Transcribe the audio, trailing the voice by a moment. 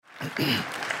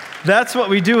That's what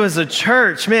we do as a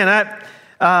church. Man,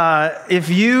 if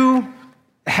you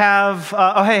have,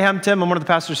 hey, I'm Tim, I'm one of the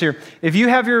pastors here. If you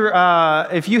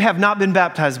have not been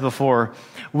baptized before,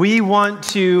 we want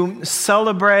to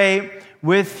celebrate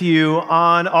with you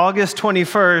on August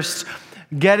 21st,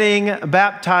 getting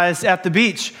baptized at the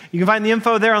beach. You can find the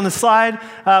info there on the slide.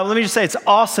 Let me just say, it's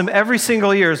awesome every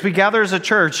single year as we gather as a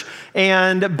church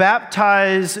and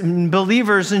baptize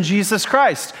believers in Jesus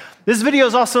Christ. This video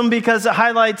is awesome because it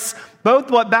highlights both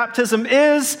what baptism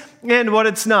is and what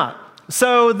it's not.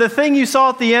 So the thing you saw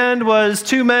at the end was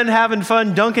two men having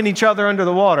fun dunking each other under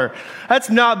the water. That's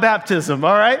not baptism,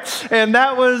 all right? And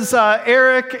that was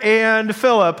Eric and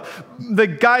Philip, the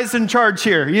guys in charge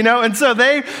here, you know? And so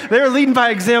they were leading by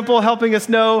example, helping us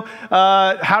know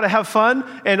how to have fun,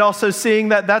 and also seeing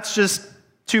that that's just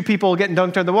two people getting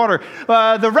dunked under the water.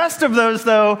 The rest of those,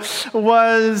 though,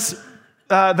 was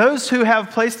those who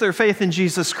have placed their faith in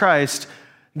Jesus Christ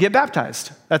get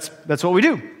baptized. That's what we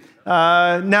do.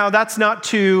 Now, that's not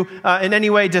to in any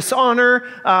way dishonor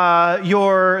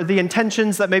the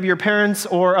intentions that maybe your parents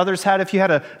or others had if you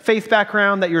had a faith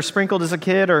background that you were sprinkled as a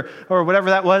kid or whatever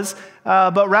that was.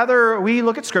 But rather, we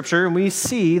look at Scripture and we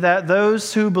see that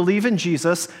those who believe in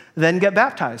Jesus then get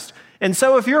baptized. And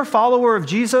so if you're a follower of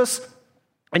Jesus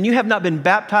and you have not been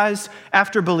baptized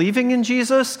after believing in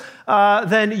Jesus,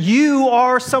 then you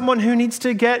are someone who needs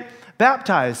to get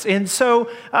baptized. And so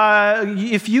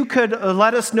if you could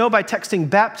let us know by texting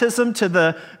baptism to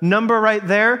the number right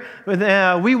there,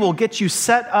 we will get you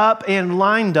set up and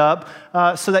lined up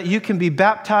so that you can be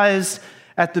baptized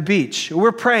at the beach.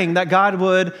 We're praying that God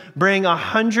would bring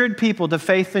 100 people to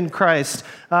faith in Christ,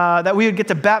 that we would get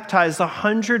to baptize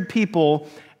 100 people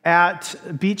at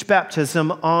beach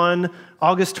baptism on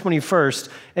August 21st.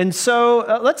 And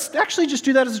so let's actually just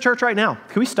do that as a church right now.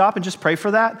 Can we stop and just pray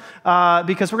for that?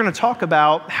 Because we're going to talk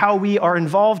about how we are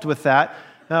involved with that.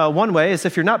 One way is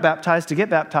if you're not baptized, to get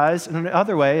baptized. And the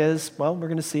other way is, well, we're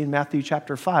going to see in Matthew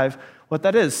chapter 5 what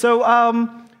that is. So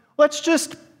let's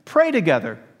just pray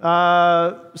together.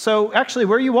 So actually,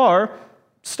 where you are,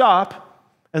 stop,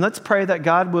 and let's pray that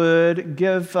God would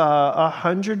give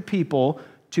 100 people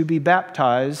to be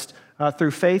baptized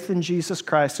through faith in Jesus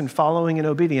Christ and following in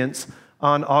obedience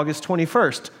on August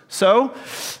 21st. So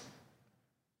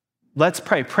let's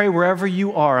pray. Pray wherever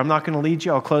you are. I'm not going to lead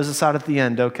you. I'll close this out at the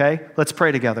end, okay? Let's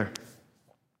pray together.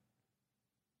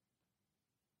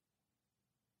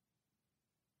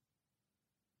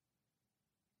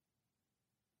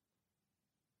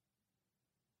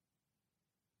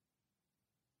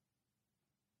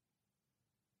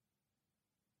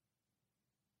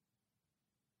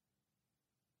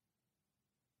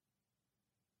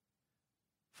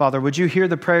 Father, would you hear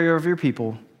the prayer of your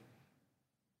people?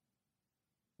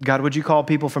 God, would you call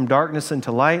people from darkness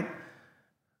into light?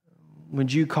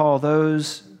 Would you call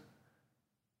those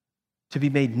to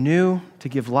be made new, to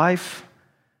give life?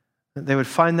 That they would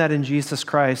find that in Jesus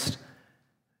Christ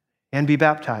and be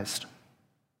baptized.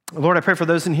 Lord, I pray for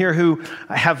those in here who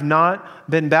have not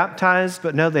been baptized,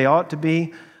 but know they ought to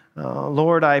be.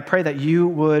 Lord, I pray that you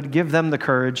would give them the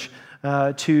courage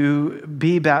to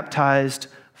be baptized,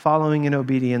 following in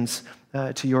obedience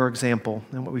to your example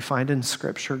and what we find in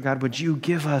Scripture. God, would you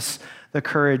give us the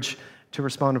courage to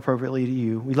respond appropriately to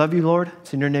you? We love you, Lord.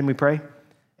 It's in your name we pray.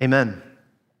 Amen.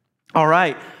 All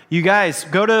right, you guys,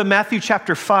 go to Matthew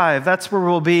chapter 5. That's where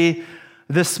we'll be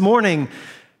this morning.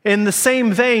 In the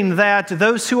same vein that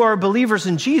those who are believers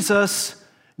in Jesus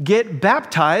get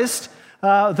baptized,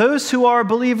 those who are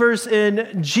believers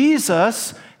in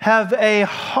Jesus have a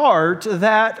heart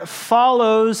that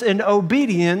follows in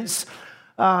obedience,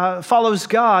 follows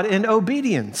God in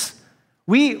obedience.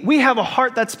 We have a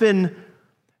heart that's been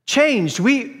changed.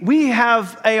 We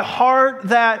have a heart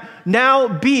that now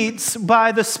beats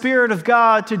by the Spirit of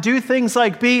God to do things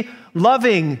like be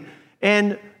loving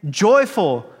and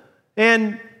joyful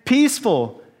and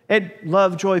peaceful and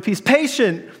love, joy, peace,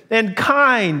 patient and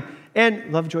kind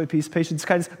and love, joy, peace, patience,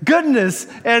 kindness, goodness,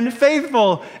 and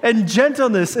faithful, and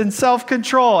gentleness, and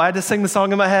self-control. I had to sing the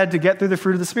song in my head to get through the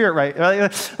fruit of the Spirit,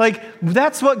 right? Like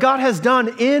that's what God has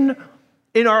done in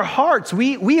our hearts.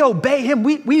 We obey Him.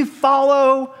 We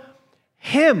follow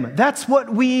Him. That's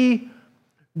what we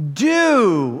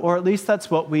do, or at least that's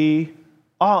what we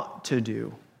ought to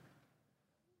do.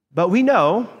 But we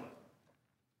know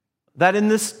that in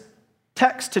this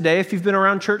text today, if you've been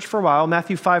around church for a while,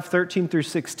 Matthew 5:13 through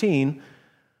 16,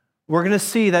 we're going to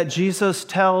see that Jesus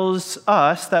tells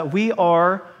us that we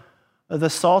are the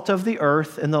salt of the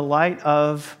earth and the light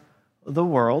of the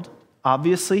world.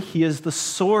 Obviously, He is the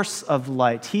source of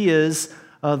light. He is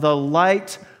the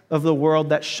light of the world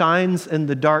that shines in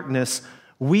the darkness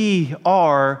We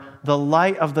are the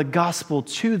light of the gospel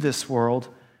to this world.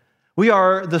 We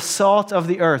are the salt of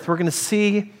the earth. We're going to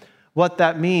see what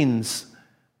that means.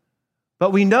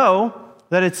 But we know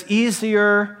that it's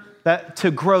easier to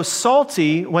grow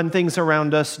salty when things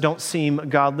around us don't seem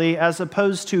godly, as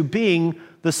opposed to being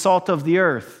the salt of the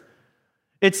earth.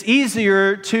 It's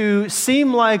easier to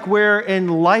seem like we're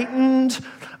enlightened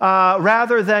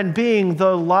rather than being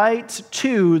the light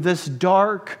to this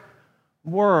dark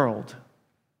world.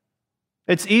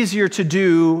 It's easier to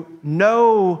do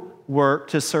no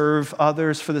work to serve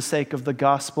others for the sake of the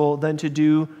gospel than to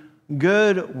do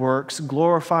good works,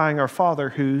 glorifying our Father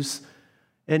who's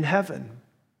in heaven.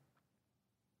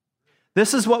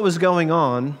 This is what was going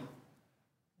on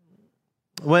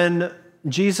when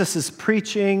Jesus is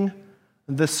preaching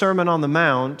the Sermon on the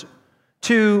Mount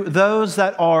to those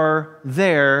that are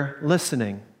there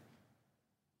listening.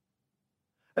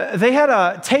 They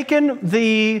had taken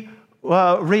the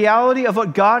reality of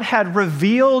what God had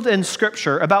revealed in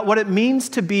Scripture about what it means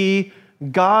to be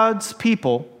God's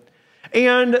people,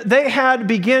 and they had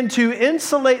begun to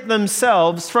insulate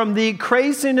themselves from the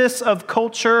craziness of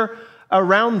culture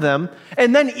around them.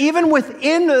 And then even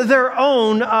within their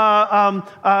own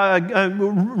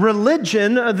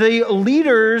religion, the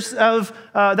leaders of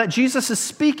that Jesus is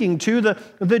speaking to,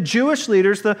 the Jewish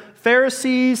leaders, the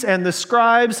Pharisees and the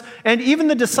scribes, and even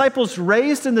the disciples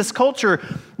raised in this culture,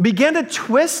 began to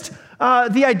twist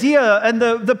the idea and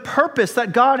the purpose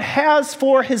that God has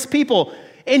for his people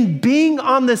in being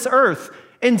on this earth,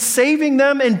 in saving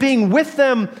them and being with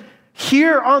them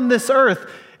here on this earth,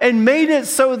 and made it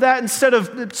so that instead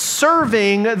of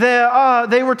serving,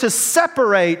 they were to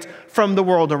separate from the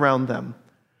world around them.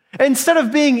 Instead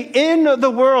of being in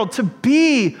the world, to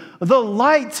be the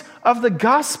light of the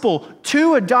gospel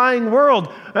to a dying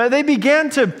world, they began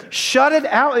to shut it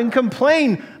out and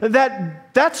complain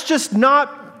that that's just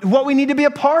not what we need to be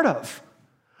a part of.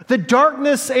 The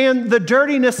darkness and the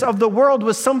dirtiness of the world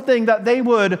was something that they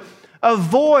would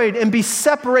avoid and be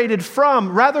separated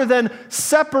from, rather than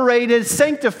separated,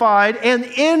 sanctified, and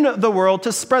in the world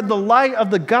to spread the light of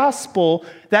the gospel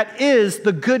that is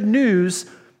the good news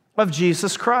of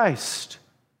Jesus Christ.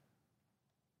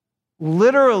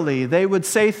 Literally, they would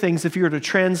say things, if you were to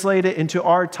translate it into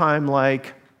our time,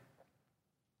 like,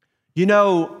 you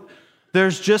know,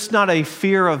 there's just not a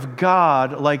fear of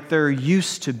God like there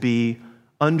used to be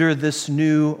under this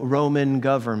new Roman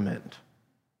government.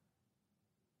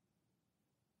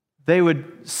 They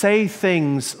would say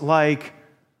things like,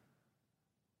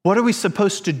 what are we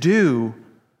supposed to do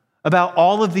about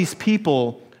all of these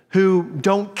people who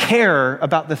don't care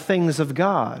about the things of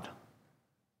God?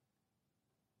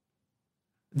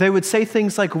 They would say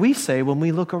things like we say when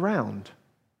we look around.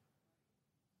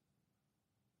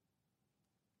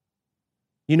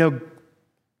 You know,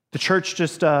 the church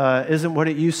just isn't what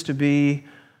it used to be.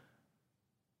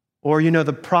 Or, you know,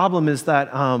 the problem is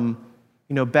that,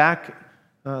 back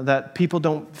that people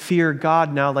don't fear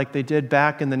God now like they did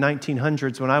back in the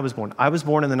 1900s when I was born. I was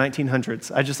born in the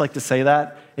 1900s. I just like to say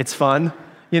that. It's fun,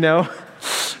 you know.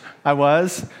 I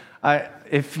was.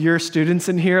 If you're students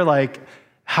in here, like,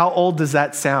 how old does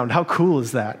that sound? How cool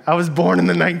is that? I was born in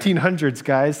the 1900s,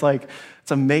 guys. Like,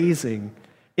 it's amazing.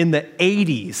 In the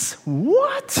 80s.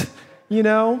 What? You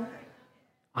know?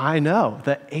 I know,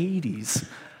 the 80s.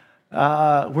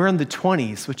 We're in the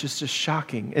 20s, which is just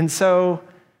shocking. And so,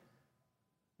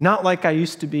 not like I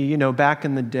used to be, you know, back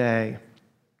in the day.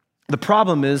 The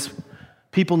problem is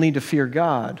people need to fear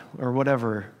God or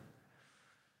whatever.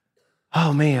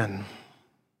 Oh, man.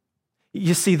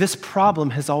 You see, this problem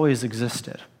has always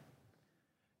existed.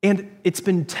 And it's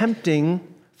been tempting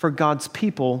for God's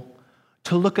people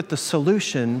to look at the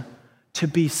solution to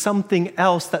be something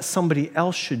else that somebody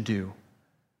else should do.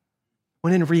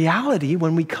 When in reality,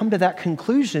 when we come to that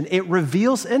conclusion, it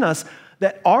reveals in us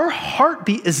that our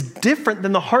heartbeat is different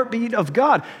than the heartbeat of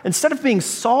God. Instead of being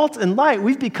salt and light,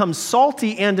 we've become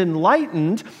salty and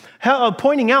enlightened,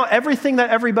 pointing out everything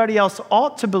that everybody else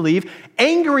ought to believe,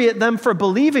 angry at them for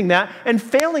believing that, and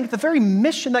failing at the very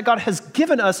mission that God has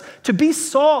given us to be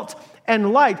salt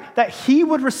and light, that he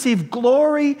would receive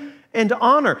glory and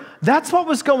honor. That's what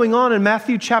was going on in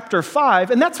Matthew chapter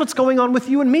 5, and that's what's going on with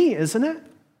you and me, isn't it?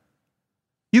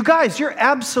 You guys, you're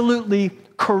absolutely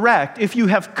correct if you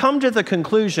have come to the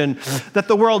conclusion that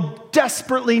the world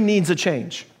desperately needs a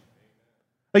change.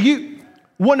 Like, you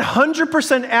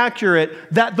 100% accurate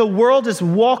that the world is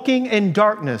walking in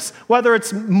darkness, whether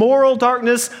it's moral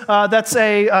darkness, that's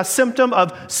a symptom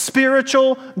of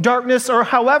spiritual darkness, or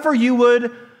however you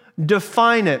would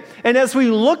define it. And as we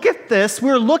look at this,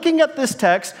 we're looking at this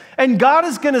text, and God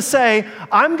is going to say,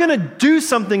 I'm going to do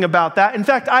something about that. In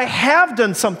fact, I have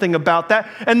done something about that.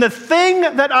 And the thing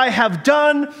that I have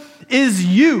done is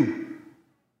you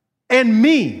and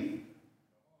me.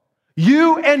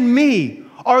 You and me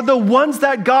are the ones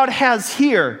that God has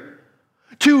here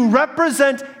to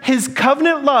represent his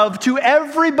covenant love to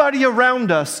everybody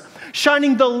around us,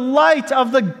 shining the light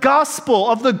of the gospel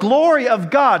of the glory of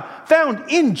God found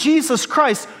in Jesus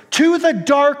Christ to the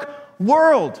dark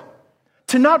world.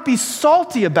 To not be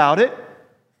salty about it,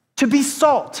 to be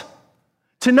salt.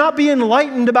 To not be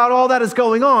enlightened about all that is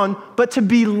going on, but to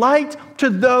be light to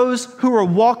those who are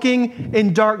walking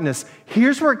in darkness.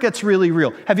 Here's where it gets really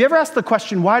real. Have you ever asked the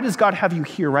question, why does God have you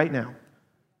here right now?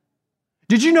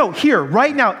 Did you know here,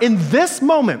 right now, in this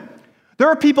moment, there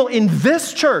are people in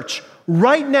this church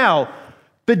right now,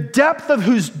 the depth of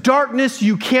whose darkness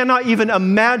you cannot even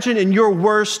imagine in your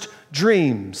worst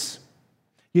dreams.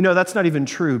 You know, that's not even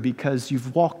true because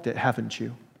you've walked it, haven't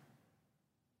you?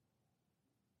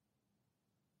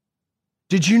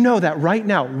 Did you know that right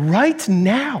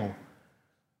now,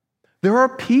 there are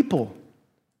people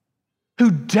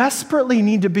who desperately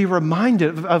need to be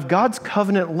reminded of God's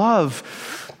covenant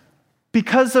love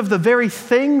because of the very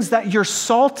things that you're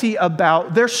salty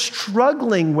about, they're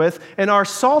struggling with, and our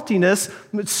saltiness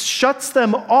shuts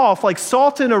them off like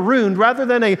salt in a wound rather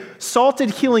than a salted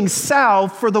healing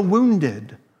salve for the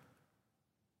wounded.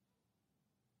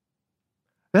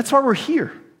 That's why we're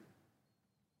here.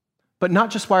 But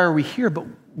not just why are we here, but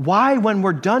why, when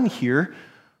we're done here,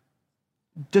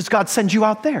 does God send you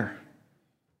out there?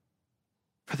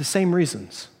 For the same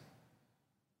reasons.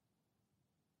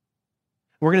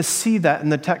 We're going to see that in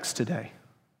the text today.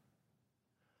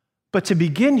 But to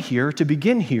begin here,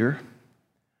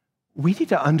 we need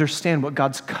to understand what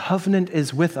God's covenant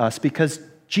is with us, because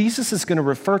Jesus is going to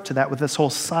refer to that with this whole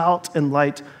salt and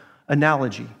light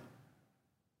analogy.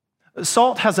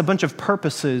 Salt has a bunch of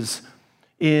purposes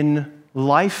in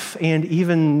life and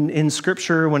even in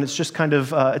Scripture when it's just kind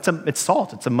of, it's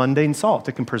salt. It's a mundane salt.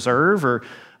 It can preserve, or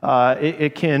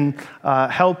it can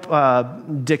help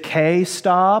decay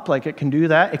stop, like it can do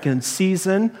that. It can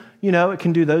season, it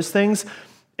can do those things.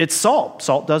 It's salt.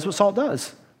 Salt does what salt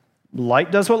does.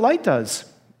 Light does what light does.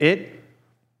 It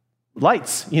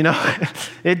lights,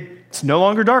 It's no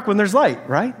longer dark when there's light,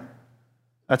 right?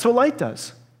 That's what light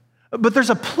does. But there's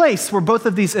a place where both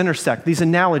of these intersect, these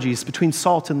analogies between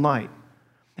salt and light.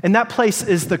 And that place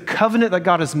is the covenant that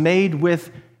God has made with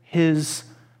his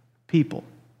people.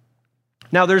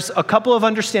 Now, there's a couple of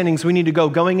understandings we need to go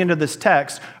going into this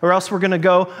text, or else we're going to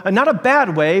go, not a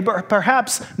bad way, but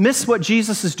perhaps miss what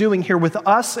Jesus is doing here with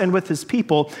us and with his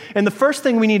people. And the first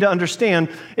thing we need to understand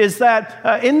is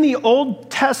that in the Old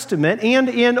Testament and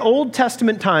in Old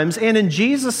Testament times and in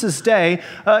Jesus' day,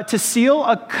 to seal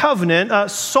a covenant,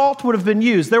 salt would have been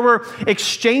used. There were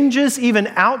exchanges even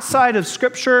outside of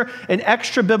Scripture and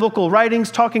extra biblical writings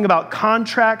talking about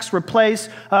contracts replaced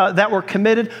that were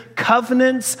committed,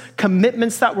 covenants, commitments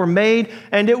that were made,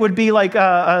 and it would be like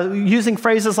using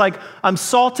phrases like, I'm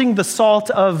salting the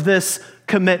salt of this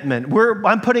commitment.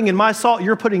 I'm putting in my salt,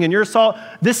 you're putting in your salt.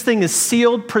 This thing is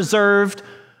sealed, preserved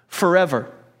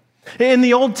forever. In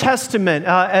the Old Testament,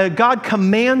 God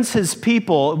commands his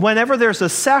people, whenever there's a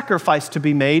sacrifice to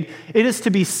be made, it is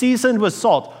to be seasoned with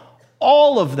salt.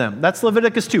 All of them. That's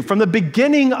Leviticus 2. From the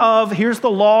beginning of, here's the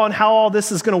law and how all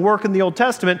this is going to work in the Old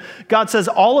Testament, God says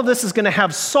all of this is going to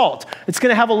have salt. It's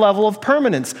going to have a level of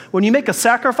permanence. When you make a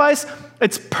sacrifice,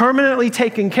 it's permanently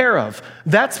taken care of.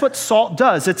 That's what salt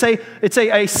does. It's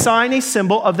a sign, a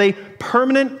symbol of a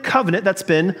permanent covenant that's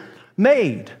been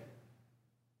made.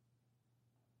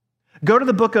 Go to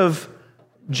the book of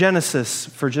Genesis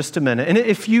for just a minute. And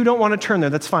if you don't want to turn there,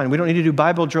 that's fine. We don't need to do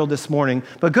Bible drill this morning.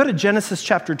 But go to Genesis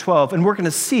chapter 12, and we're going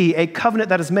to see a covenant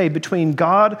that is made between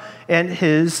God and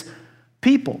his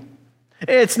people.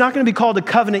 It's not going to be called a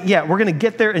covenant yet. We're going to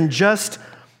get there in just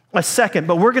a second.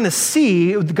 But we're going to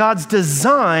see God's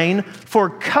design for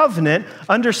covenant,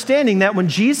 understanding that when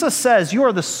Jesus says, you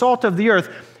are the salt of the earth,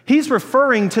 he's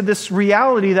referring to this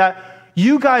reality that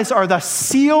you guys are the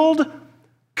sealed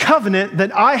covenant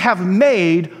that I have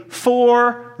made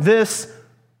for this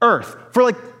earth. For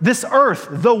like this earth,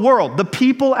 the world, the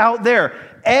people out there,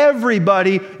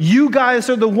 everybody, you guys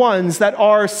are the ones that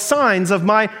are signs of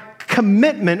my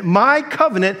commitment, my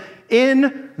covenant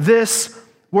in this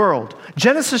world.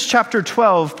 Genesis chapter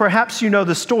 12, perhaps you know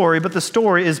the story, but the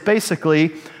story is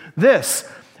basically this.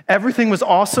 Everything was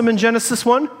awesome in Genesis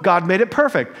 1. God made it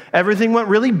perfect. Everything went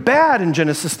really bad in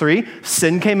Genesis 3.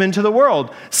 Sin came into the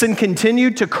world. Sin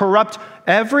continued to corrupt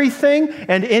everything,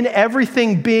 and in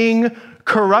everything being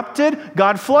corrupted,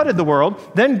 God flooded the world.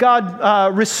 Then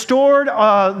God restored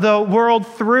the world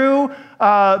through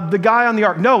the guy on the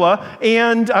ark, Noah,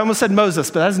 and I almost said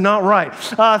Moses, but that's not right.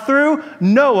 Through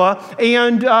Noah,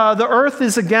 and the earth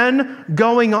is again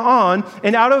going on,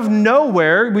 and out of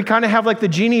nowhere, we kind of have like the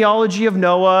genealogy of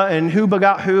Noah and who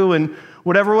begot who and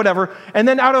whatever. And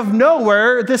then out of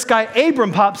nowhere, this guy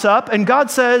Abram pops up, and God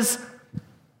says,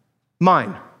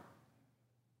 mine.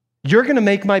 You're going to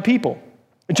make my people.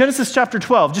 In Genesis chapter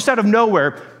 12, just out of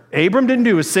nowhere, Abram didn't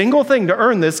do a single thing to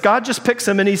earn this. God just picks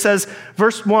him, and he says,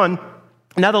 verse 1,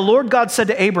 now the Lord God said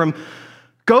to Abram,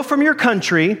 go from your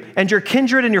country and your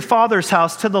kindred and your father's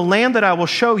house to the land that I will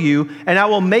show you, and I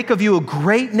will make of you a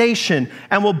great nation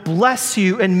and will bless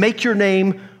you and make your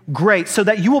name great so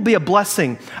that you will be a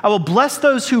blessing. I will bless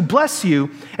those who bless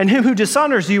you, and him who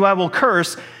dishonors you I will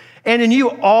curse. And in you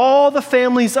all the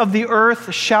families of the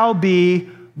earth shall be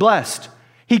blessed.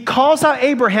 He calls out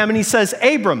Abraham and he says,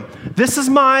 Abram, this is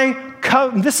my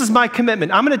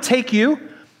commitment. I'm going to take you,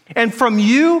 and from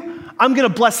you, I'm going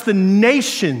to bless the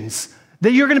nations,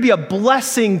 that you're going to be a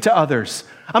blessing to others.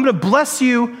 I'm going to bless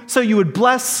you so you would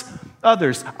bless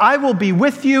others. I will be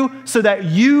with you so that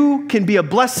you can be a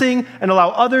blessing and allow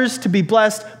others to be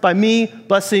blessed by me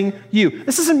blessing you.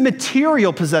 This isn't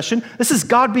material possession. This is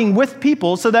God being with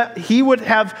people so that he would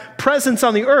have presence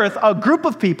on the earth, a group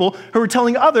of people who are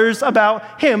telling others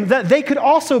about him, that they could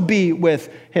also be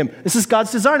with him. This is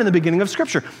God's design in the beginning of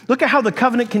Scripture. Look at how the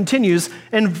covenant continues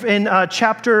in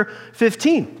chapter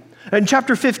 15. In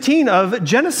chapter 15 of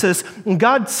Genesis,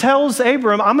 God tells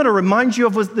Abram, I'm going to remind you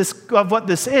of what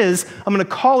this is. I'm going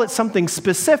to call it something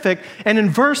specific. And in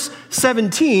verse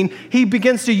 17, he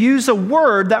begins to use a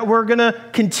word that we're going to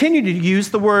continue to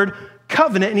use, the word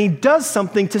covenant. And he does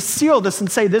something to seal this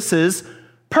and say this is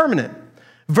permanent.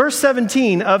 Verse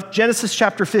 17 of Genesis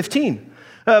chapter 15.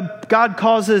 God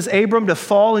causes Abram to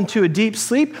fall into a deep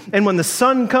sleep. And when the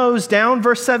sun goes down,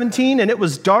 verse 17, and it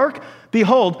was dark,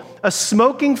 behold, a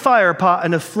smoking fire pot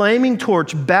and a flaming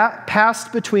torch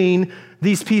passed between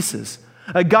these pieces.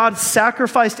 God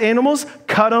sacrificed animals,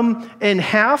 cut them in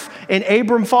half, and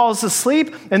Abram falls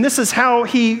asleep. And this is how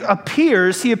he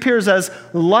appears. He appears as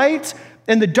light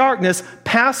in the darkness,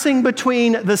 passing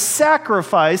between the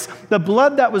sacrifice, the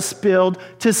blood that was spilled,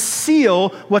 to seal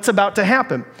what's about to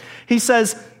happen. He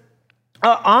says,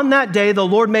 on that day, the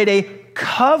Lord made a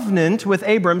covenant with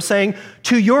Abram, saying,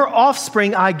 to your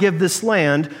offspring I give this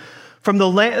land, from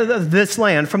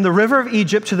the river of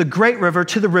Egypt to the great river,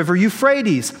 to the river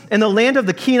Euphrates, and the land of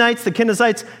the Kenites, the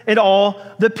Kenizzites, and all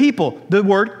the people. The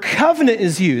word covenant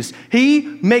is used. He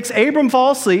makes Abram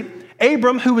fall asleep.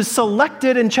 Abram, who was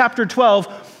selected in chapter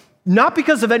 12, not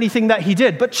because of anything that he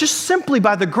did, but just simply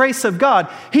by the grace of God.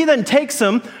 He then takes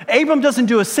him. Abram doesn't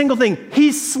do a single thing.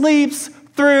 He sleeps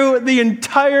through the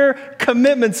entire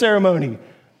commitment ceremony.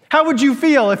 How would you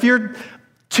feel if your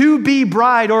to-be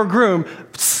bride or groom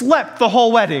slept the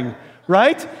whole wedding,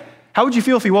 right? How would you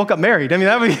feel if he woke up married? I mean,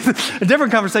 that would be a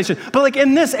different conversation. But like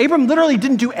in this, Abram literally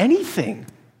didn't do anything.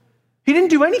 He didn't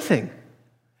do anything.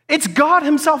 It's God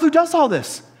himself who does all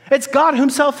this. It's God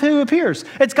himself who appears.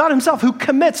 It's God himself who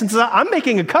commits and says, I'm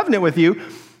making a covenant with you.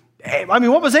 I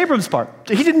mean, what was Abram's part?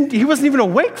 He wasn't even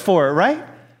awake for it, right?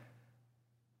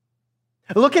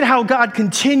 Look at how God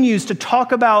continues to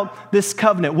talk about this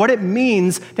covenant, what it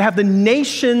means to have the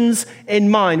nations in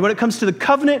mind. When it comes to the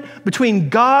covenant between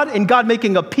God and God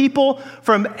making a people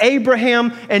from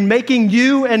Abraham and making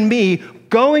you and me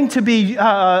going to be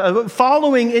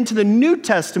following into the New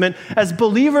Testament as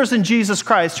believers in Jesus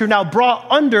Christ, who are now brought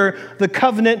under the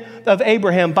covenant of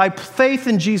Abraham by faith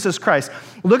in Jesus Christ.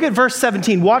 Look at verse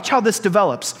 17. Watch how this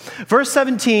develops. Verse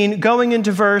 17, going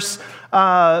into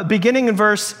beginning in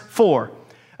verse 4.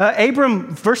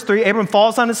 Verse 3, Abram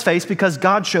falls on his face because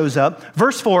God shows up.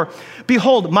 Verse 4,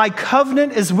 behold, my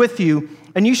covenant is with you,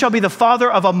 and you shall be the father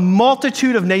of a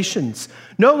multitude of nations.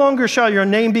 No longer shall your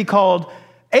name be called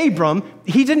Abram.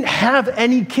 He didn't have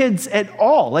any kids at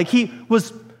all. Like, he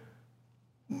was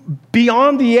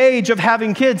beyond the age of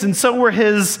having kids, and so were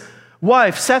his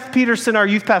wife. Seth Peterson, our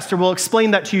youth pastor, will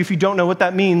explain that to you if you don't know what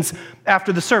that means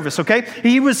after the service, okay?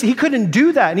 He couldn't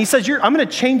do that. And he says, I'm going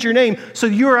to change your name so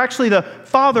you are actually the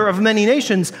father of many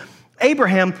nations.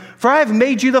 Abraham, for I have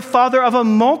made you the father of a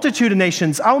multitude of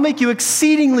nations. I will make you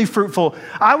exceedingly fruitful.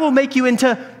 I will make you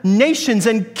into nations,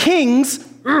 and kings,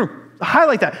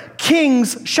 highlight that,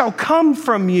 kings shall come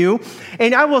from you,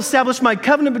 and I will establish my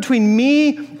covenant between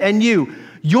me and you,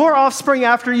 your offspring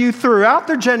after you throughout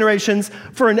their generations,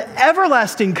 for an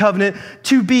everlasting covenant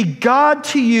to be God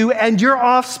to you and your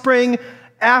offspring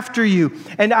after you.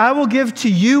 And I will give to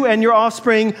you and your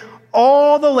offspring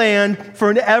all the land for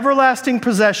an everlasting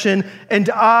possession, and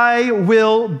I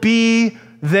will be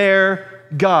their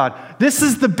God. This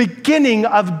is the beginning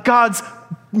of God's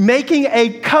making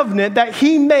a covenant that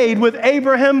he made with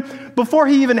Abraham before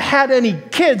he even had any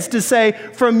kids, to say,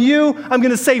 from you, I'm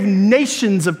going to save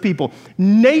nations of people.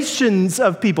 Nations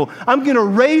of people. I'm going to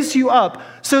raise you up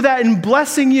so that in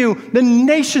blessing you, the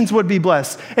nations would be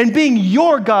blessed. And being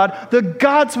your God, the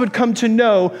gods would come to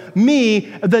know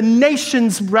me, the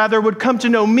nations rather would come to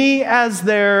know me as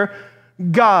their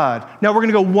God. Now we're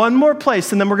going to go one more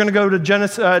place, and then we're going to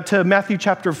go to Matthew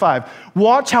chapter 5.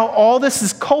 Watch how all this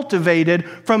is cultivated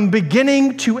from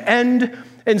beginning to end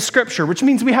in Scripture, which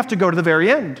means we have to go to the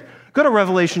very end. Go to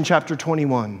Revelation chapter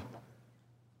 21.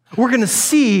 We're going to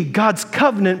see God's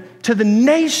covenant to the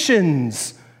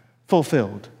nations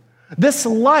fulfilled. This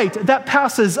light that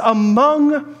passes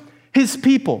among his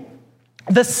people.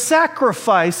 The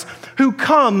sacrifice who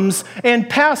comes and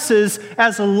passes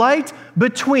as a light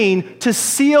between to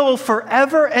seal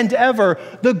forever and ever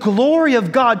the glory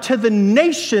of God to the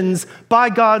nations by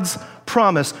God's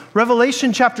promise.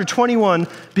 Revelation chapter 21,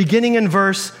 beginning in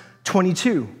verse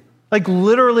 22. Like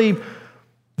literally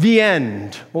the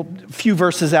end. Well, a few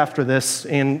verses after this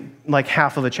and like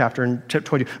half of a chapter in chapter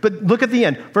 22. But look at the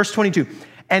end, verse 22.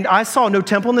 And I saw no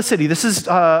temple in the city. This is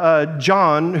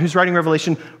John, who's writing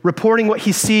Revelation, reporting what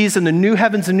he sees in the new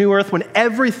heavens and new earth when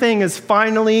everything is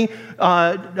finally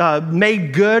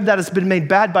made good that has been made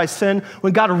bad by sin,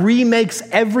 when God remakes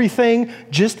everything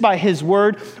just by his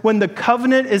word, when the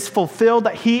covenant is fulfilled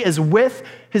that he is with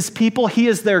his people, he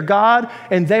is their God,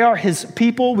 and they are his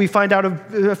people. We find out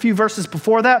a few verses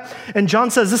before that. And John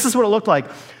says, this is what it looked like.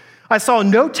 I saw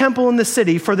no temple in the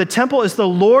city, for the temple is the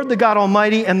Lord, the God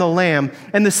Almighty, and the Lamb.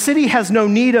 And the city has no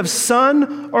need of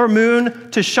sun or moon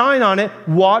to shine on it.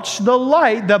 Watch the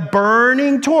light, the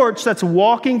burning torch that's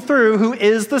walking through, who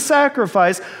is the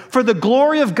sacrifice. For the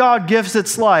glory of God gives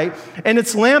its light, and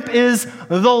its lamp is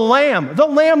the Lamb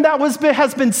that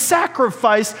has been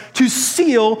sacrificed to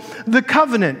seal the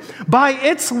covenant. By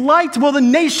its light will the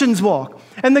nations walk,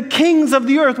 and the kings of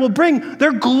the earth will bring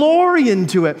their glory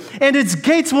into it, and its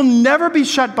gates will never be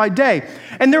shut by day,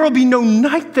 and there will be no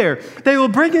night there. They will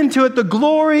bring into it the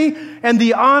glory and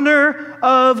the honor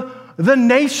of the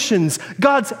nations.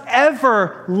 God's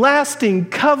everlasting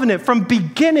covenant from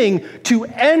beginning to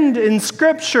end in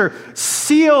Scripture,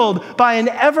 sealed by an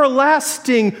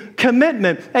everlasting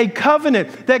commitment, a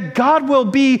covenant that God will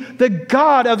be the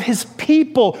God of his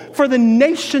people for the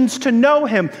nations to know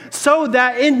him, so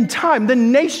that in time the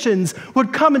nations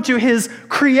would come into his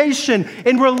creation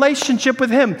in relationship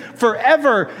with him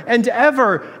forever and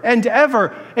ever and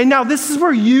ever. And now this is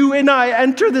where you and I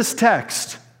enter this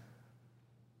text.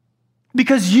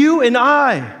 Because you and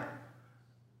I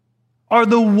are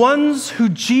the ones who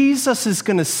Jesus is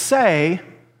going to say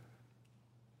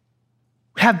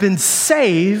have been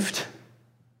saved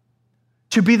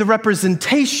to be the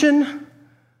representation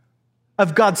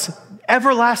of God's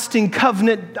everlasting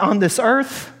covenant on this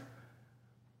earth,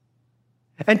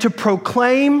 and to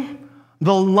proclaim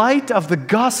the light of the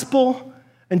gospel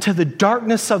into the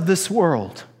darkness of this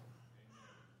world.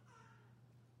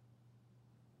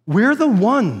 We're the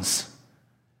ones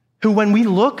who, when we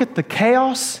look at the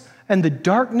chaos and the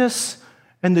darkness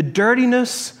and the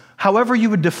dirtiness, however you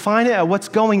would define it, at what's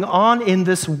going on in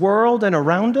this world and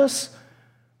around us,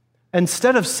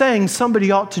 instead of saying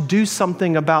somebody ought to do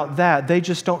something about that, they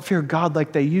just don't fear God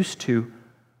like they used to.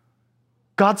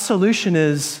 God's solution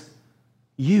is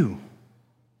you.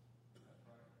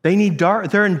 They're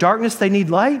in darkness, they need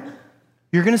light.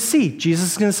 You're going to see.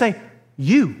 Jesus is going to say,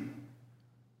 you.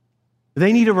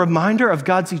 They need a reminder of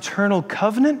God's eternal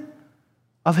covenant,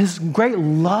 of his great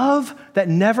love that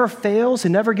never fails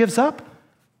and never gives up.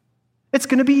 It's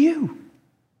going to be you.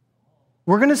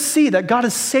 We're going to see that God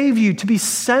has saved you to be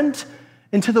sent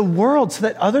into the world so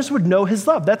that others would know his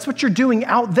love. That's what you're doing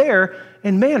out there,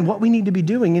 and man, what we need to be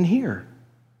doing in here.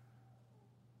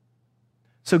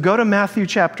 So go to Matthew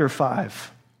chapter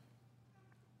 5.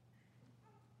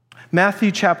 Matthew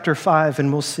chapter 5,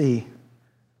 and we'll see.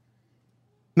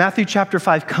 Matthew chapter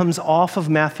 5 comes off of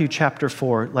Matthew chapter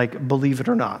 4, like, believe it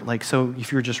or not. Like, so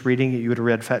if you were just reading it, you would have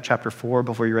read chapter 4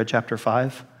 before you read chapter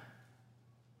 5.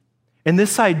 And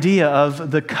this idea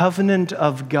of the covenant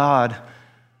of God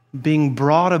being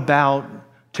brought about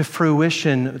to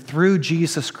fruition through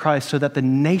Jesus Christ so that the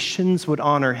nations would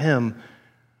honor him,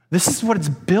 this is what it's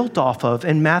built off of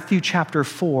in Matthew chapter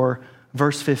 4,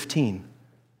 verse 15.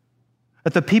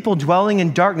 That the people dwelling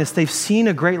in darkness, they've seen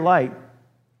a great light.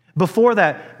 Before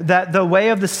that the way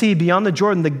of the sea beyond the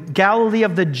Jordan, the Galilee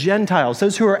of the Gentiles,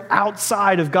 those who are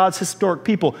outside of God's historic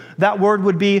people, that word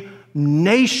would be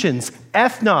nations,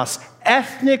 ethnos,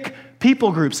 ethnic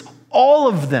people groups, all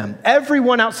of them,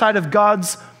 everyone outside of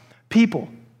God's people.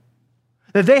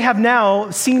 That they have now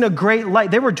seen a great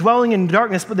light. They were dwelling in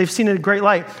darkness, but they've seen a great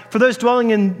light. For those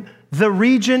dwelling in the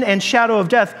region and shadow of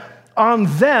death, on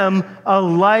them a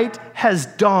light has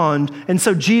dawned. And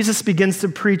so Jesus begins to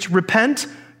preach, repent,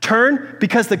 turn,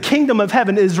 because the kingdom of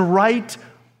heaven is right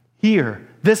here.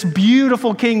 This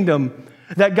beautiful kingdom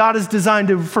that God has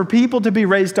designed for people to be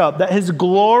raised up, that his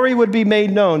glory would be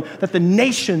made known, that the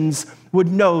nations would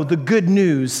know the good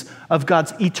news of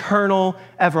God's eternal,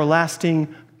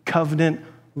 everlasting covenant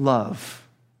love.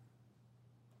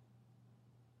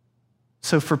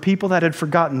 So for people that had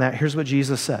forgotten that, here's what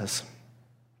Jesus says.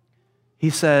 He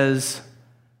says,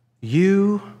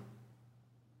 you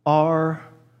are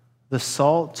the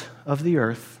salt of the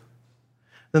earth.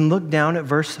 Then look down at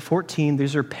verse 14.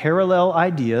 These are parallel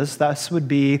ideas. This would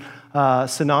be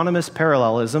synonymous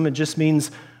parallelism. It just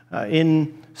means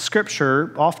in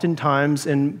Scripture, oftentimes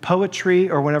in poetry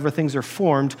or whenever things are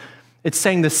formed, it's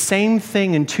saying the same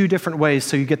thing in two different ways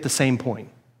so you get the same point.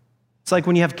 It's like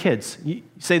when you have kids. You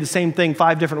say the same thing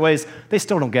 5 different ways, they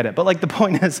still don't get it. But like the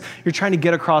point is, you're trying to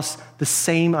get across the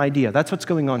same idea. That's what's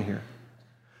going on here.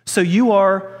 So you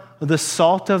are the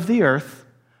salt of the earth.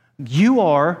 You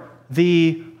are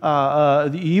the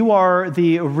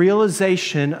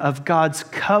realization of God's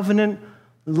covenant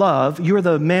love. You are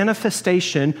the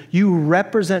manifestation. You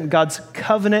represent God's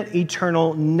covenant,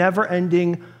 eternal,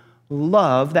 never-ending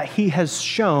love that he has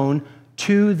shown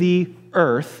to the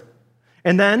earth.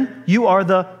 And then you are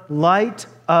the light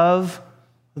of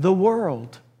the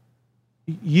world.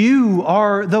 You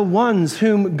are the ones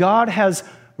whom God has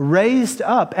raised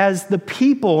up as the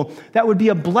people that would be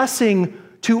a blessing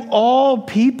to all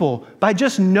people by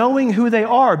just knowing who they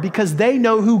are, because they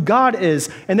know who God is,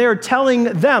 and they are telling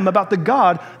them about the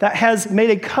God that has made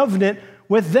a covenant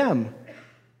with them.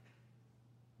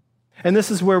 And this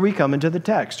is where we come into the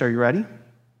text. Are you ready?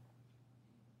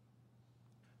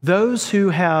 Those who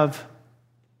have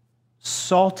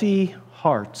salty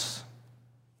hearts.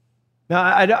 Now,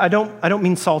 I don't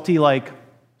mean salty like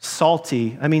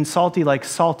salty. I mean salty like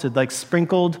salted, like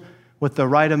sprinkled with the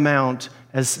right amount,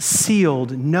 as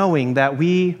sealed, knowing that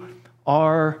we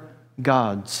are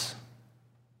God's.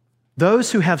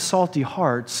 Those who have salty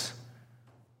hearts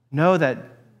know that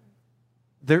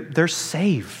they're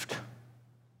saved.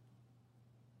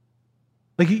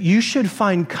 Like, you should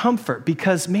find comfort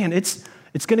because, man, it's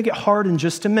going to get hard in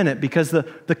just a minute because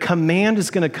the command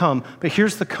is going to come. But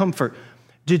here's the comfort.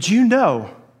 Did you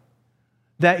know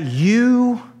that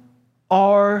you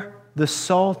are the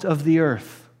salt of the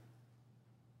earth?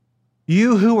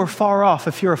 You who are far off,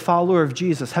 if you're a follower of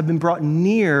Jesus, have been brought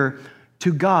near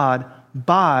to God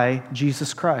by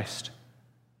Jesus Christ.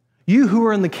 You who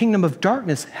are in the kingdom of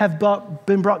darkness have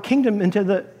been brought into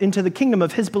the kingdom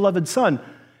of his beloved Son,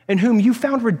 in whom you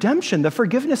found redemption, the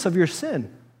forgiveness of your sin.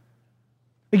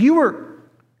 You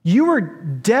were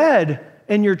dead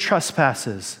in your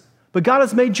trespasses, but God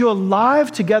has made you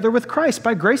alive together with Christ.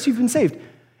 By grace you've been saved.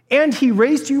 And he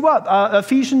raised you up,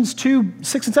 Ephesians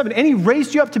 2:6-7, and he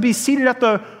raised you up to be seated at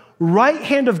the right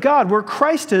hand of God where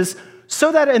Christ is,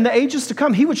 so that in the ages to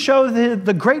come he would show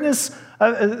the greatness,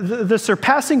 the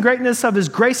surpassing greatness of his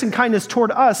grace and kindness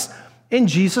toward us in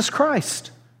Jesus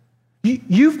Christ.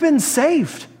 You've been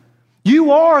saved.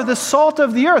 You are the salt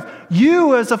of the earth.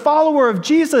 You, as a follower of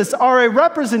Jesus, are a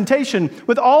representation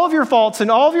with all of your faults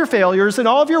and all of your failures and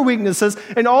all of your weaknesses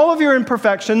and all of your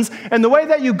imperfections and the way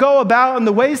that you go about and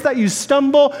the ways that you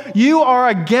stumble. You are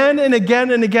again and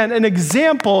again and again an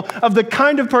example of the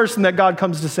kind of person that God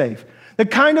comes to save, the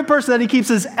kind of person that he keeps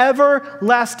his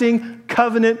everlasting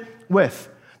covenant with,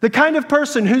 the kind of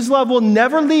person whose love will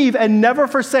never leave and never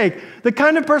forsake, the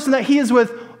kind of person that he is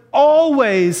with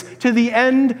always to the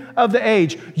end of the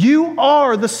age. You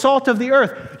are the salt of the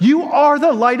earth. You are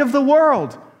the light of the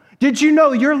world. Did you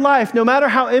know your life, no matter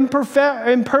how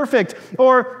imperfect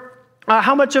or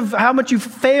how much you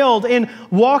failed in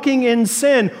walking in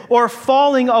sin or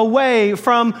falling away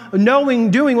from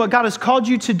doing what God has called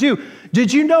you to do,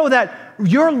 did you know that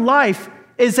your life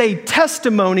is a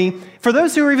testimony for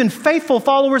those who are even faithful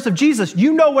followers of Jesus?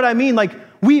 You know what I mean? Like,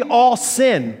 we all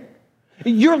sin.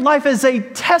 Your life is a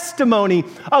testimony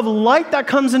of light that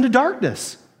comes into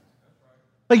darkness.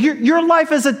 Like, your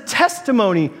life is a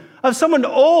testimony of someone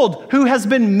old who has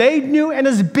been made new and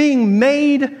is being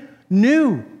made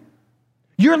new.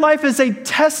 Your life is a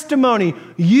testimony.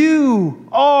 You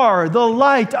are the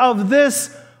light of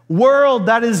this world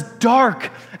that is dark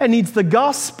and needs the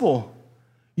gospel.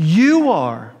 You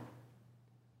are.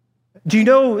 Do you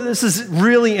know, this is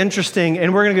really interesting,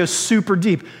 and we're going to go super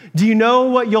deep. Do you know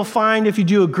what you'll find if you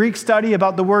do a Greek study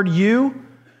about the word you?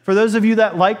 For those of you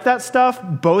that like that stuff,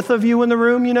 both of you in the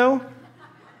room, you know,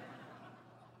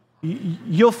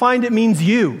 you'll find it means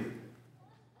you.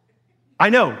 I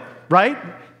know, right?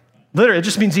 Literally, it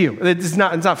just means you. It's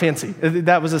not fancy.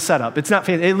 That was a setup. It's not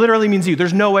fancy. It literally means you.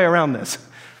 There's no way around this.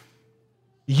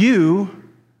 You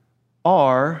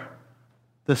are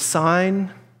the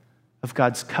sign of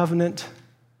God's covenant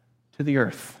to the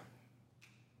earth.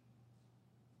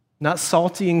 Not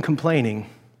salty and complaining,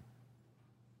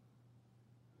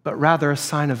 but rather a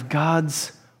sign of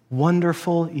God's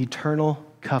wonderful, eternal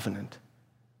covenant.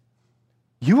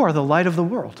 You are the light of the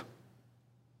world.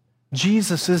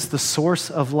 Jesus is the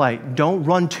source of light. Don't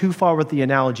run too far with the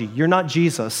analogy. You're not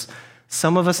Jesus.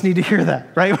 Some of us need to hear that,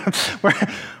 right?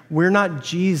 We're not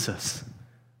Jesus.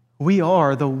 We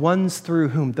are the ones through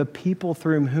whom, the people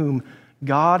through whom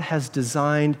God has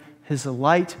designed his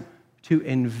light to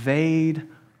invade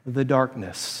the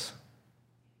darkness.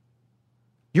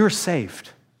 You're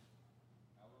saved.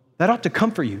 That ought to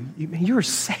comfort you. You're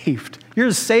saved. You're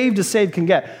as saved can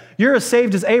get. You're as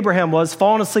saved as Abraham was,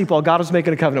 falling asleep while God was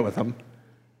making a covenant with him.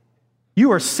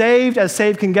 You are saved as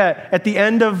saved can get. At the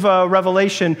end of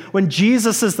Revelation, when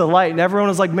Jesus is the light, and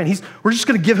everyone is like, man, we're just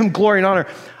going to give him glory and honor.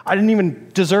 I didn't even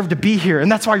deserve to be here,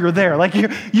 and that's why you're there. Like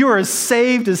you are as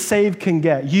saved can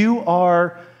get. You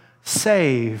are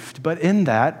saved. But in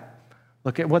that,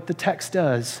 look at what the text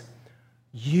does.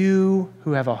 You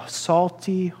who have a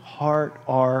salty heart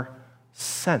are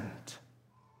sent.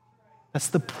 That's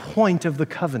the point of the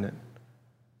covenant.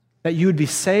 That you would be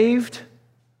saved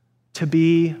to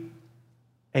be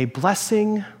a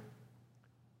blessing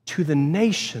to the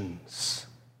nations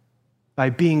by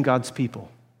being God's people.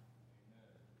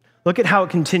 Look at how it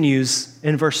continues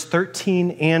in verse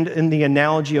 13 and in the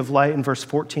analogy of light in verse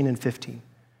 14 and 15.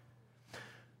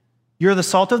 You're the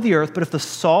salt of the earth, but if the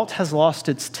salt has lost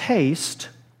its taste,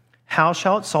 how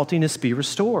shall its saltiness be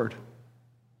restored?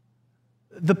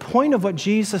 The point of what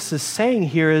Jesus is saying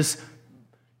here is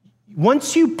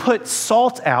once you put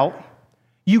salt out,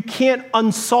 you can't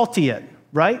unsalty it,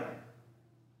 right?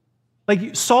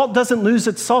 Like salt doesn't lose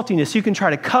its saltiness. You can try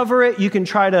to cover it, you can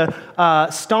try to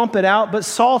stomp it out, but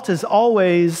salt is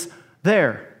always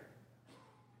there.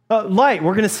 Light,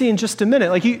 we're going to see in just a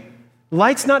minute.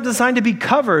 Light's not designed to be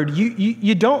covered.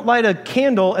 You don't light a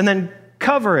candle and then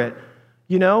cover it.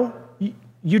 You know,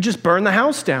 you just burn the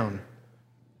house down.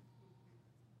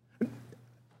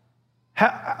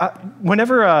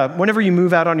 Whenever you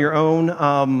move out on your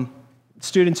own,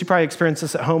 students, you probably experience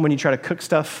this at home when you try to cook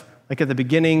stuff, like at the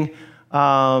beginning,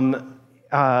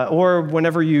 or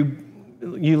whenever you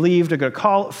leave to go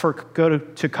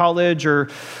to college or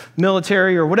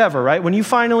military or whatever, right? When you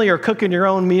finally are cooking your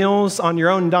own meals on your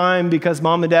own dime because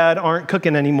mom and dad aren't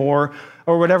cooking anymore,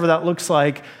 or whatever that looks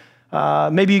like.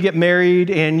 Maybe you get married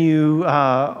and you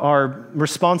are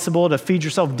responsible to feed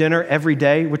yourself dinner every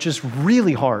day, which is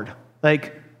really hard.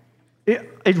 Like,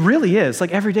 it really is.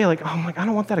 Like every day, like, oh, I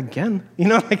don't want that again. You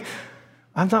know, like,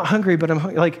 I'm not hungry, but I'm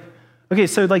hungry. Like, okay,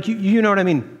 so like, you know what I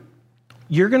mean?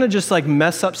 You're going to just like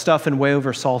mess up stuff and way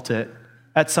over salt it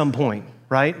at some point,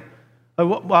 right?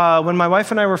 When my wife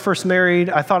and I were first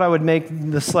married, I thought I would make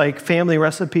this like family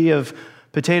recipe of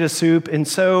potato soup. And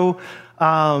so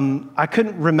I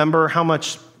couldn't remember how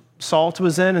much salt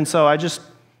was in. And so I just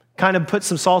kind of put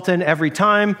some salt in every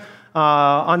time.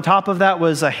 On top of that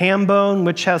was a ham bone,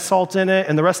 which has salt in it,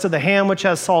 and the rest of the ham, which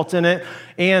has salt in it.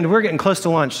 And we're getting close to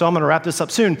lunch, so I'm going to wrap this up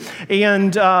soon.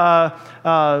 And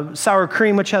sour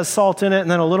cream, which has salt in it, and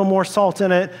then a little more salt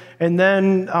in it. And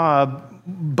then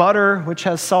butter, which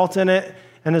has salt in it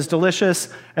and is delicious.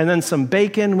 And then some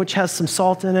bacon, which has some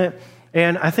salt in it.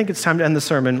 And I think it's time to end the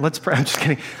sermon. Let's pray. I'm just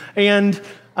kidding. And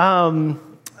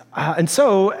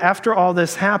so after all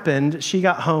this happened, she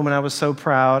got home and I was so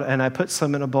proud, and I put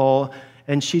some in a bowl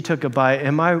and she took a bite.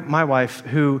 And my wife,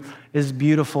 who is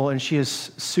beautiful and she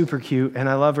is super cute and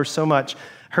I love her so much,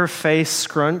 her face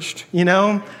scrunched, you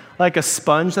know, like a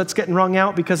sponge that's getting wrung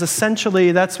out, because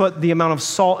essentially that's what the amount of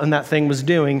salt in that thing was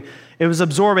doing. It was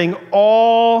absorbing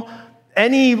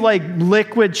any like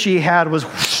liquid she had was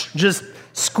just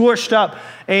squished up.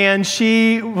 And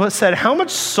she said, how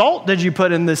much salt did you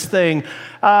put in this thing?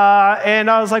 And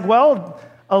I was like, well,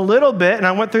 a little bit. And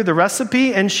I went through the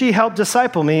recipe, and she helped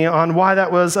disciple me on why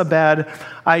that was a bad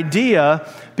idea,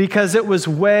 because it was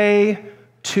way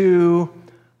too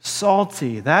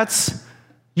salty.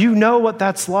 You know what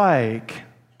that's like,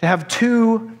 to have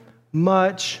too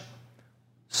much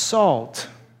salt.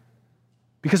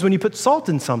 Because when you put salt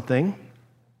in something,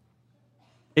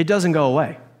 it doesn't go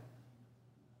away.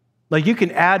 Like you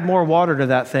can add more water to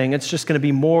that thing. It's just going to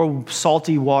be more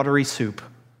salty, watery soup.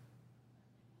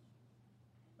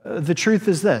 The truth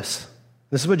is this.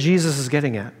 This is what Jesus is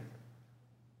getting at.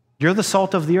 You're the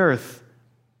salt of the earth.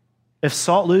 If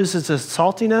salt loses its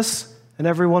saltiness, and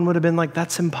everyone would have been like,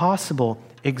 that's impossible.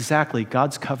 Exactly.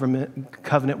 God's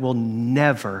covenant will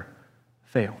never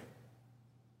fail.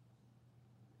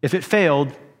 If it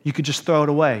failed, you could just throw it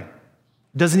away.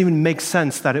 It doesn't even make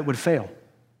sense that it would fail.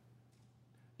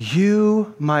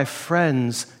 You, my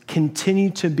friends,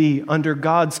 continue to be under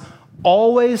God's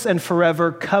always and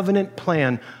forever covenant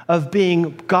plan of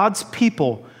being God's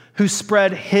people who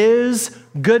spread his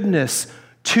goodness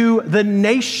to the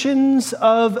nations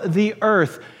of the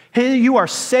earth. You are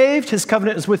saved, his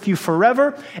covenant is with you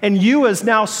forever, and you as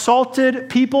now salted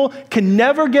people can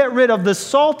never get rid of the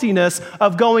saltiness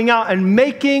of going out and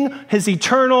making his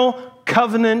eternal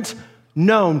covenant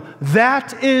known.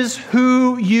 That is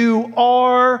who you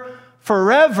are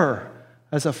forever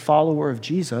as a follower of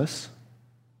Jesus.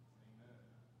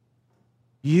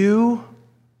 You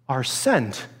are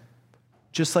sent,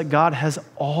 just like God has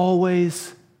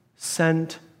always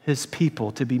sent his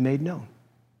people to be made known.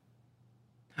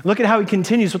 Look at how he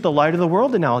continues with the light of the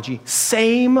world analogy.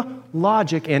 Same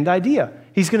logic and idea.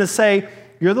 He's going to say,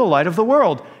 you're the light of the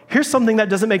world. Here's something that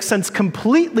doesn't make sense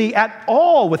completely at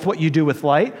all with what you do with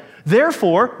light.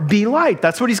 Therefore, be light.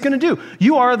 That's what he's going to do.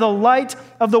 You are the light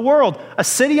of the world. A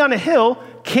city on a hill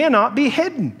cannot be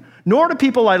hidden. Nor do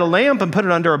people light a lamp and put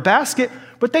it under a basket,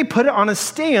 but they put it on a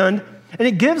stand, and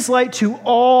it gives light to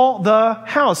all the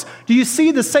house. Do you see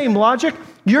the same logic?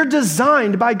 You're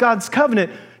designed by God's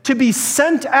covenant to be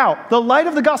sent out, the light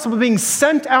of the gospel being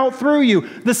sent out through you,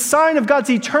 the sign of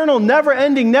God's eternal,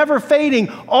 never-ending, never-fading,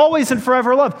 always and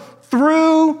forever love,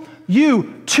 through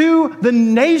you, to the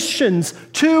nations,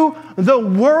 to the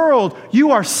world.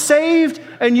 You are saved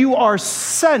and you are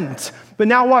sent. But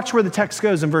now watch where the text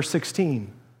goes in verse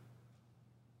 16.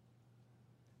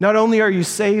 Not only are you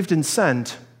saved and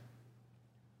sent,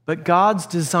 but God's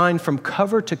design from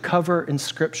cover to cover in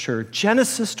Scripture,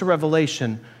 Genesis to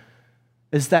Revelation,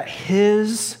 is that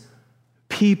his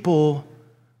people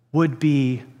would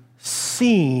be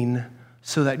seen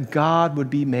so that God would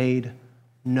be made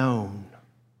known.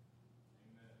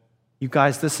 You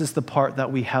guys, this is the part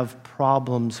that we have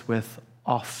problems with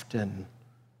often.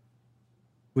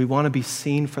 We want to be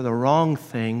seen for the wrong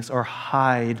things or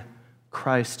hide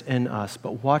Christ in us.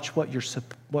 But watch what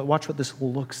this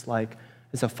looks like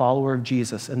as a follower of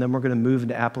Jesus, and then we're going to move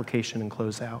into application and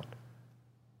close out.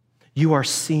 You are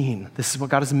seen. This is what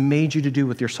God has made you to do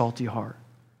with your salty heart.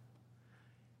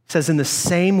 It says in the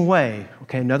same way,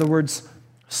 okay, in other words,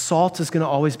 salt is going to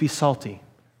always be salty.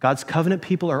 God's covenant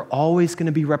people are always going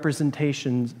to be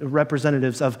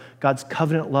representatives of God's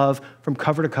covenant love from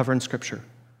cover to cover in Scripture.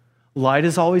 Light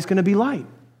is always going to be light.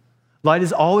 Light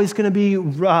is always going to be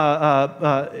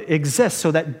exist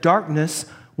so that darkness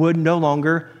would no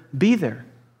longer be there.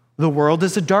 The world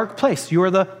is a dark place. You are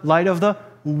the light of the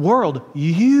world.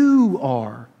 You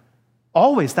are.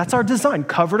 Always. That's our design,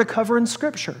 cover to cover in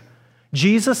Scripture.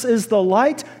 Jesus is the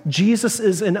light. Jesus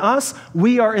is in us.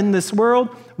 We are in this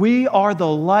world. We are the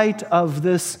light of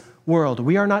this world.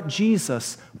 We are not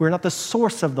Jesus. We're not the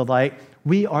source of the light.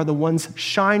 We are the ones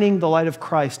shining the light of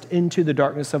Christ into the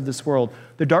darkness of this world.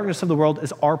 The darkness of the world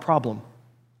is our problem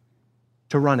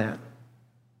to run at.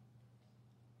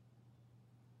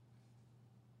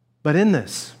 But in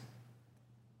this,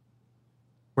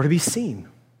 we're to be seen.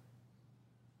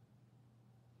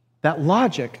 That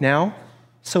logic now,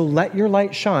 so let your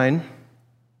light shine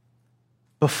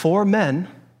before men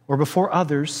or before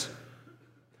others,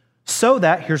 so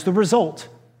that, here's the result,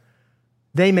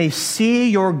 they may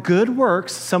see your good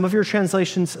works. Some of your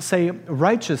translations say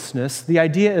righteousness. The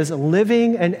idea is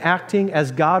living and acting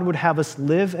as God would have us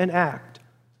live and act.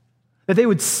 That they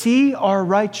would see our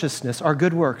righteousness, our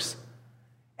good works,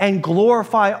 and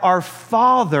glorify our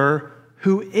Father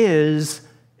who is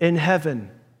in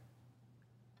heaven.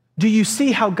 Do you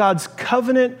see how God's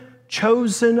covenant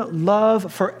chosen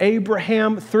love for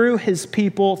Abraham through his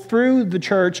people, through the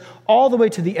church, all the way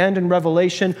to the end in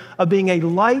Revelation of being a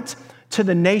light to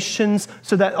the nations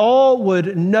so that all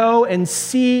would know and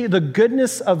see the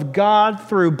goodness of God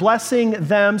through blessing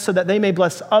them so that they may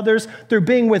bless others, through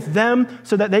being with them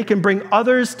so that they can bring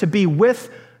others to be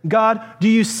with God? Do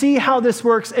you see how this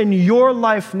works in your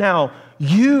life now?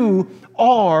 You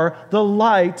are the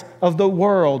light of the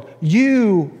world.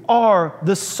 You are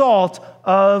the salt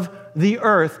of the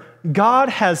earth. God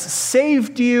has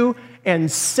saved you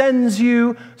and sends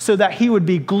you so that he would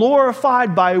be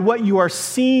glorified by what you are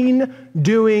seen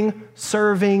doing,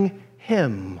 serving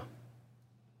him.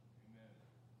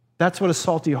 That's what a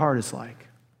salty heart is like.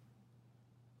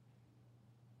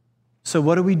 So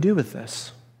what do we do with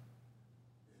this?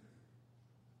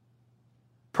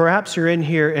 Perhaps you're in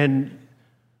here and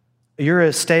you're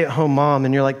a stay-at-home mom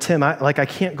and you're like, Tim, I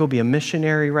can't go be a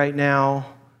missionary right now.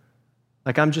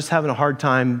 Like, I'm just having a hard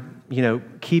time,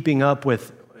 keeping up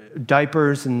with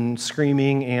diapers and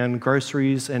screaming and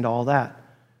groceries and all that.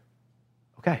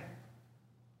 Okay.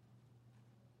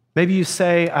 Maybe you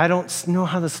say, I don't know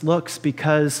how this looks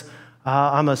because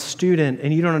I'm a student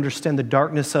and you don't understand the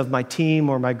darkness of my team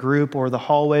or my group or the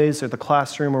hallways or the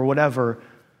classroom or whatever.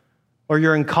 Or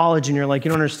you're in college and you're like, you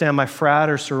don't understand my frat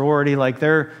or sorority. Like,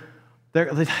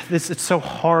 it's so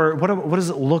hard. What does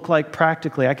it look like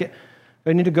practically?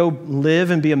 I need to go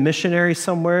live and be a missionary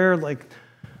somewhere. Like,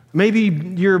 maybe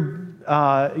you're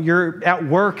at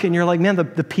work and you're like, man,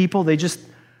 the people, they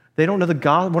don't know the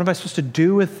God. What am I supposed to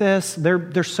do with this?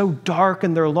 They're so dark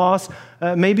and they're lost.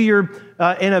 Maybe you're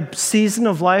in a season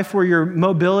of life where your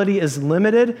mobility is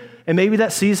limited, and maybe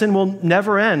that season will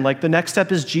never end. Like, the next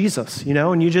step is Jesus,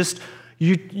 and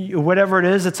you whatever it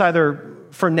is, it's either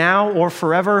for now or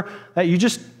forever, that you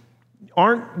just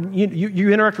aren't,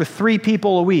 you interact with 3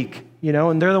 people a week,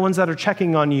 and they're the ones that are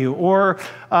checking on you. Or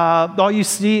all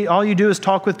you do is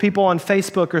talk with people on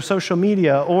Facebook or social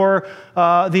media. Or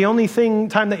the only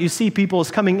time that you see people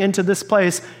is coming into this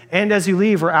place and as you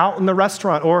leave, or out in the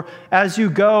restaurant, or as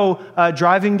you go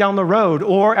driving down the road,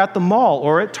 or at the mall,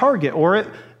 or at Target, or at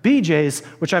BJ's,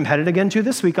 which I'm headed again to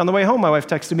this week on the way home. My wife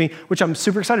texted me, which I'm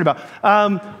super excited about.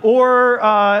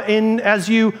 As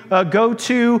you go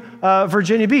to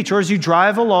Virginia Beach, or as you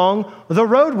drive along the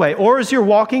roadway, or as you're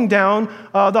walking down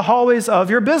the hallways of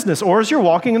your business, or as you're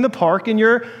walking in the park in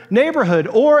your neighborhood,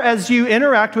 or as you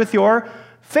interact with your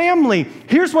family.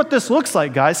 Here's what this looks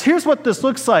like, guys. Here's what this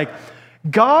looks like.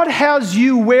 God has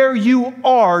you where you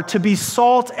are to be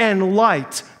salt and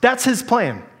light. That's his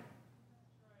plan.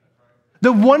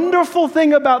 The wonderful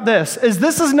thing about this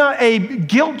is not a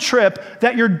guilt trip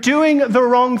that you're doing the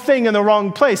wrong thing in the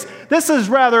wrong place. This is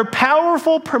rather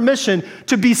powerful permission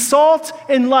to be salt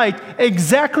and light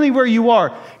exactly where you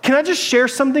are. Can I just share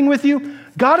something with you?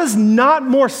 God is not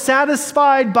more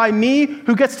satisfied by me,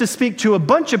 who gets to speak to a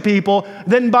bunch of people,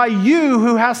 than by you,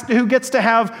 who gets to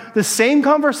have the same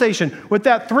conversation with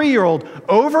that 3-year-old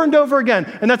over and over again.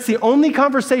 And that's the only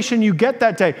conversation you get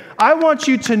that day. I want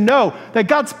you to know that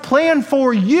God's plan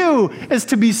for you is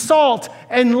to be salt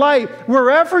and light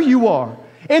wherever you are.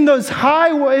 In those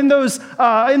hallways,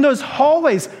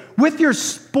 with your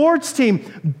sports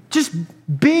team, just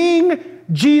being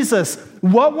Jesus.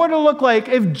 What would it look like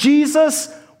if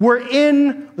Jesus were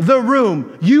in the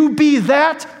room? You be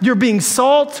that, you're being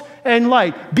salt and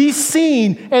light. Be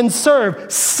seen and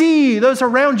serve. See those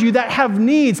around you that have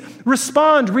needs.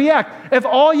 Respond, react. If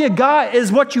all you got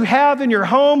is what you have in your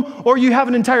home, or you have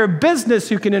an entire business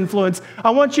you can influence,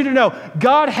 I want you to know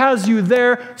God has you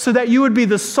there so that you would be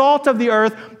the salt of the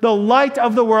earth, the light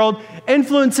of the world,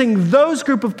 influencing those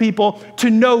group of people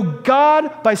to know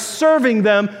God by serving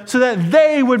them so that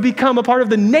they would become a part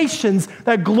of the nations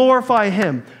that glorify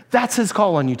him. That's his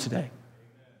call on you today.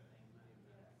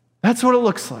 That's what it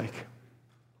looks like.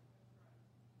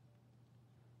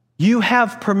 You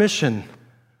have permission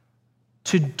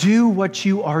to do what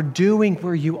you are doing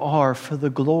where you are for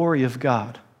the glory of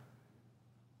God.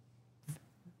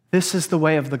 This is the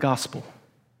way of the gospel.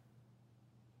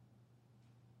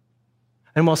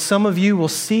 And while some of you will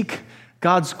seek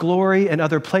God's glory in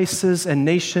other places and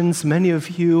nations, many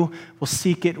of you will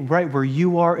seek it right where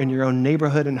you are in your own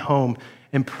neighborhood and home.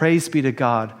 And praise be to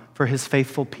God for his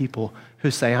faithful people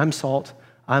who say, I'm salt,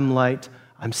 I'm light,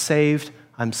 I'm saved,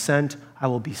 I'm sent, I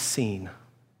will be seen.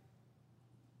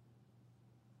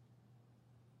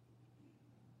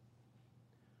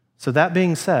 So that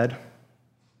being said,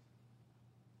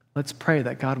 let's pray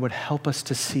that God would help us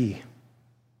to see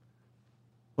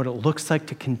what it looks like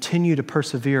to continue to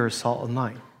persevere as salt and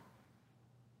light.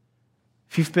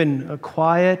 If you've been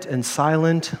quiet and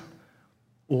silent,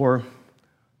 or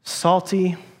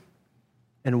salty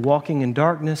and walking in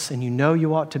darkness, and you know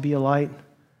you ought to be a light,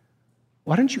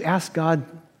 why don't you ask God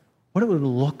what it would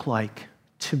look like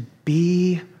to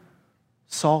be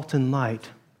salt and light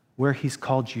where he's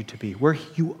called you to be, where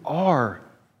you are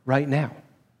right now?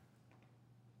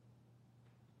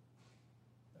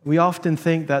 We often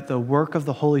think that the work of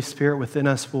the Holy Spirit within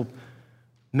us will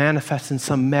manifest in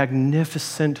some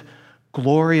magnificent,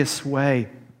 glorious way.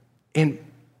 And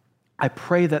I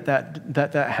pray that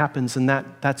happens, and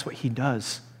that's what he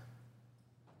does.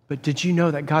 But did you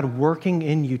know that God working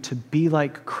in you to be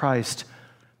like Christ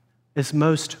is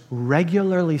most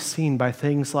regularly seen by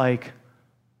things like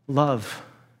love,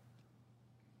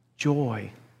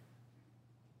 joy,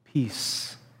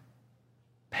 peace,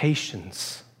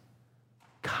 patience,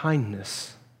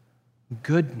 kindness,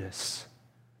 goodness,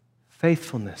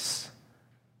 faithfulness,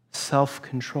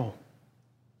 self-control.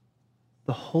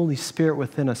 The Holy Spirit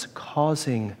within us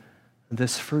causing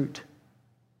this fruit.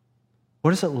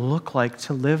 What does it look like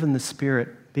to live in the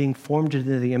Spirit, being formed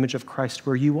into the image of Christ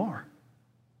where you are?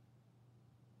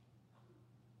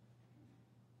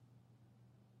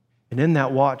 And in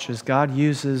that watch, as God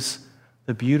uses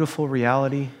the beautiful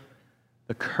reality,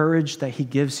 the courage that he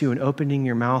gives you in opening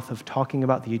your mouth of talking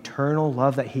about the eternal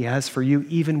love that he has for you,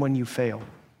 even when you fail.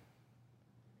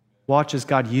 Watch as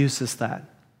God uses that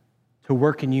to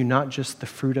work in you, not just the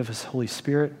fruit of his Holy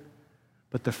Spirit,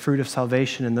 but the fruit of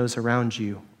salvation in those around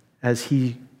you as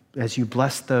you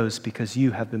bless those because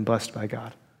you have been blessed by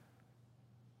God.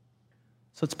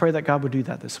 So let's pray that God would do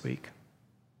that this week.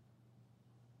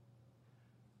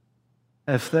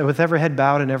 With every head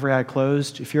bowed and every eye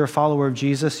closed, if you're a follower of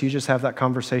Jesus, you just have that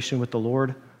conversation with the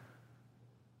Lord.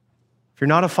 If you're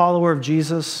not a follower of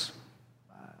Jesus,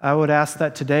 I would ask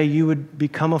that today you would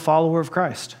become a follower of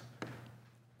Christ.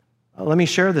 Let me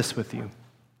share this with you.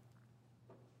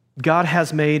 God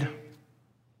has made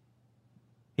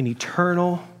an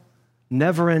eternal,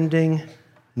 never-ending,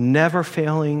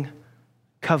 never-failing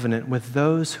covenant with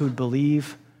those who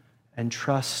believe and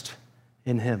trust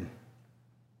in him.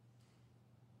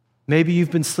 Maybe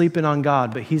you've been sleeping on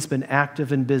God, but he's been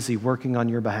active and busy working on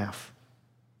your behalf.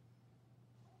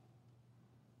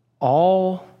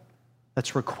 All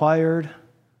that's required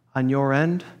on your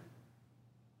end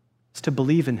is to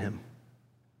believe in him.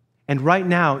 And right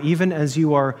now, even as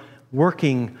you are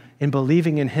working and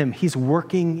believing in him, he's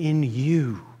working in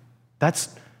you. That's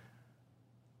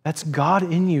God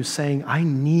in you saying, I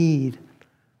need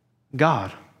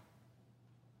God.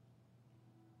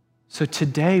 So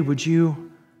today, would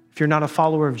you, if you're not a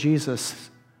follower of Jesus,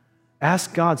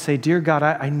 ask God, say, dear God,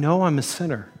 I know I'm a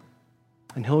sinner.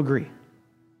 And he'll agree.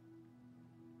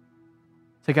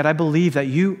 Say, God, I believe that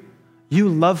you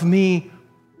love me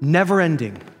never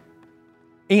ending.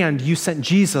 And you sent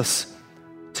Jesus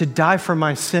to die for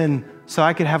my sin so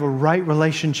I could have a right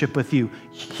relationship with you.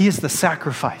 He is the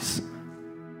sacrifice.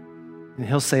 And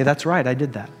he'll say, that's right, I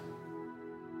did that.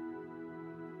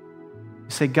 You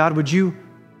say, God, would you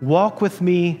walk with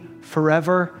me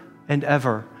forever and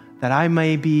ever, that I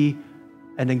may be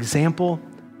an example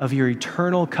of your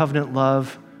eternal covenant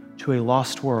love to a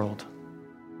lost world.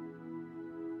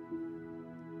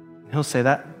 And he'll say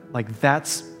that, like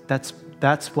that's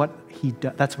what he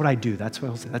does. That's what I do. That's what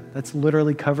he'll say. That's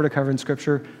literally cover to cover in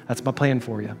Scripture. That's my plan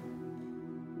for you.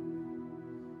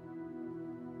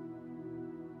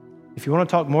 If you want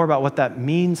to talk more about what that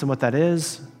means and what that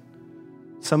is,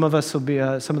 some of us will be,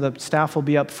 some of the staff will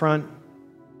be up front.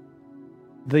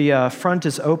 The front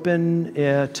is open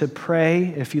to pray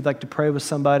if you'd like to pray with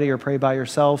somebody or pray by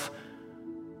yourself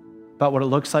about what it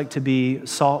looks like to be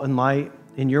salt and light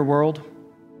in your world.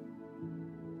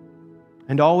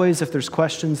 And always, if there's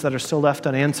questions that are still left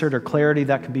unanswered or clarity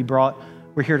that can be brought,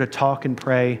 we're here to talk and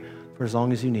pray for as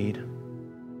long as you need.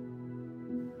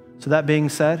 So that being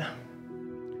said,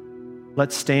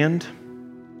 let's stand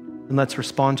and let's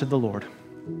respond to the Lord.